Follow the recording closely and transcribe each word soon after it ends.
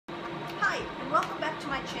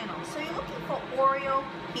channel. So you're looking for Oreo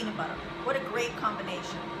peanut butter. What a great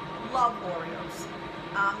combination. Love Oreos.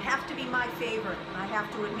 Have to be my favorite, I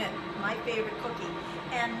have to admit, my favorite cookie.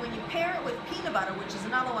 And when you pair it with peanut butter, which is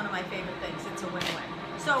another one of my favorite things, it's a win-win.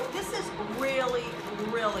 So this is really,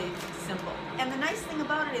 really simple. And the nice thing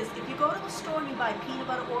about it is, if you go to the store and you buy peanut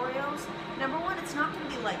butter Oreos, number one, it's not going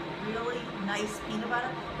to be like really nice peanut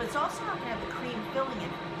butter, but it's also not going to have the cream filling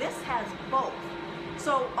in. This has both.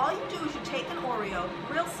 So all you do is you take an Oreo,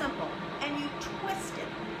 real simple, and you twist it,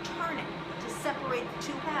 turn it to separate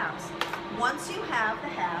the two halves. Once you have the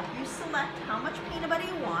half, you select how much peanut butter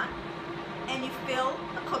you want, and you fill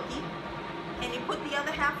the cookie, and you put the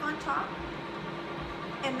other half on top,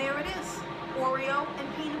 and there it is, Oreo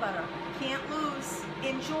and peanut butter. Can't lose.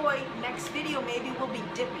 Enjoy. Next video, maybe we'll be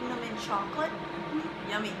dipping them in chocolate.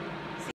 Yummy.